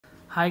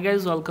Hi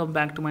guys, welcome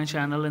back to my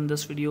channel. In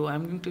this video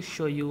I'm going to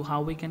show you how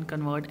we can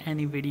convert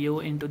any video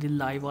into the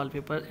live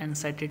wallpaper and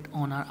set it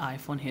on our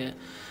iPhone. Here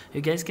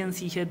you guys can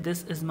see here,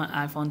 this is my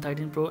iPhone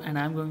 13 Pro and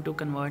I'm going to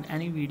convert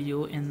any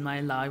video in my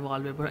live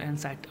wallpaper and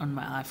set on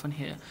my iPhone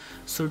here.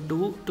 So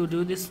to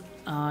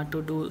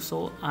do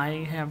so I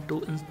have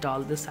to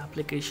install this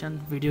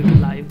application, Video to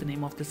Live. The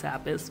name of this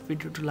app is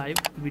Video to Live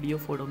Video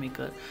Photo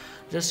Maker.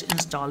 Just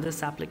install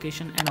this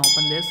application and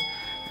open this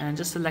and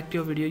just select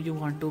your video you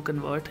want to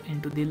convert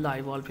into the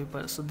live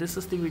wallpaper. So this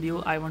is the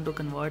video I want to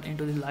convert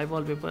into the live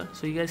wallpaper.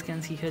 So you guys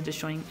can see here just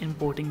showing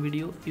importing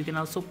video. You can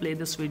also play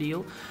this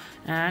video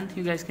and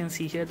you guys can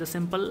see here the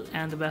simple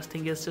and the best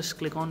thing is just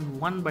click on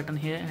one button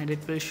here and it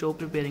will show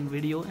preparing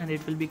video and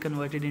it will be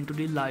converted into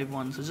the live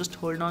one. So just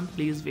hold on,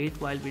 please wait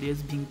while video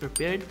is being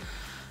prepared.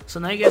 So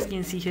now you guys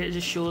can see here it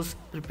just shows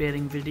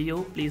preparing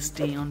video. Please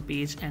stay on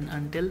page and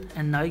until,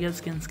 and now you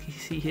guys can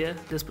see here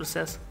this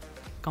process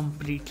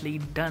completely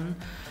done.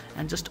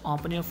 And just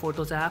open your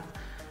Photos app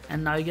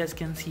and now you guys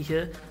can see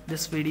here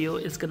this video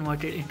is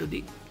converted into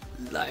the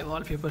live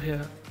wallpaper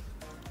here.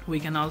 We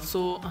can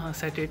also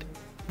set it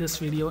this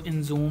video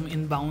in zoom,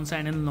 in bounce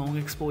and in long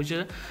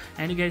exposure,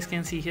 and you guys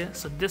can see here.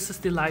 So this is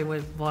the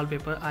live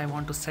wallpaper I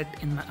want to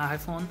set in my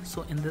iPhone.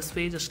 So in this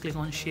way just click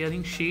on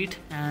sharing sheet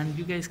and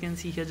you guys can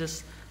see here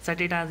just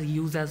set it as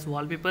use as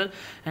wallpaper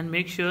and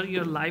make sure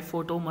your live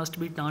photo must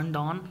be turned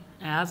on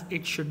as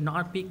it should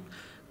not be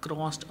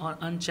crossed or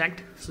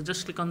unchecked. So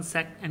just click on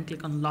set and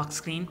click on lock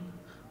screen,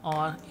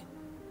 or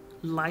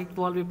live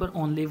wallpaper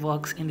only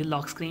works in the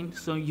lock screen,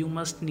 so you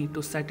must need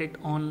to set it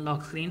on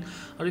lock screen,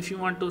 or if you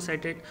want to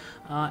set it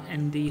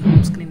in the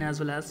home screen as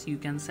well as you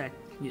can set,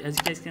 as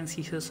you guys can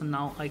see here. So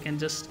now I can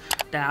just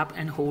tap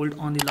and hold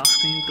on the lock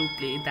screen to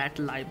play that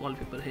live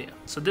wallpaper here.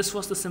 So this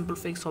was the simple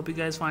fix. Hope you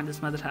guys find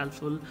this method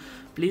helpful.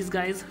 Please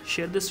guys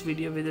share this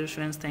video with your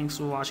friends. Thanks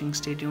for watching.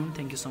 Stay tuned.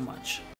 Thank you so much.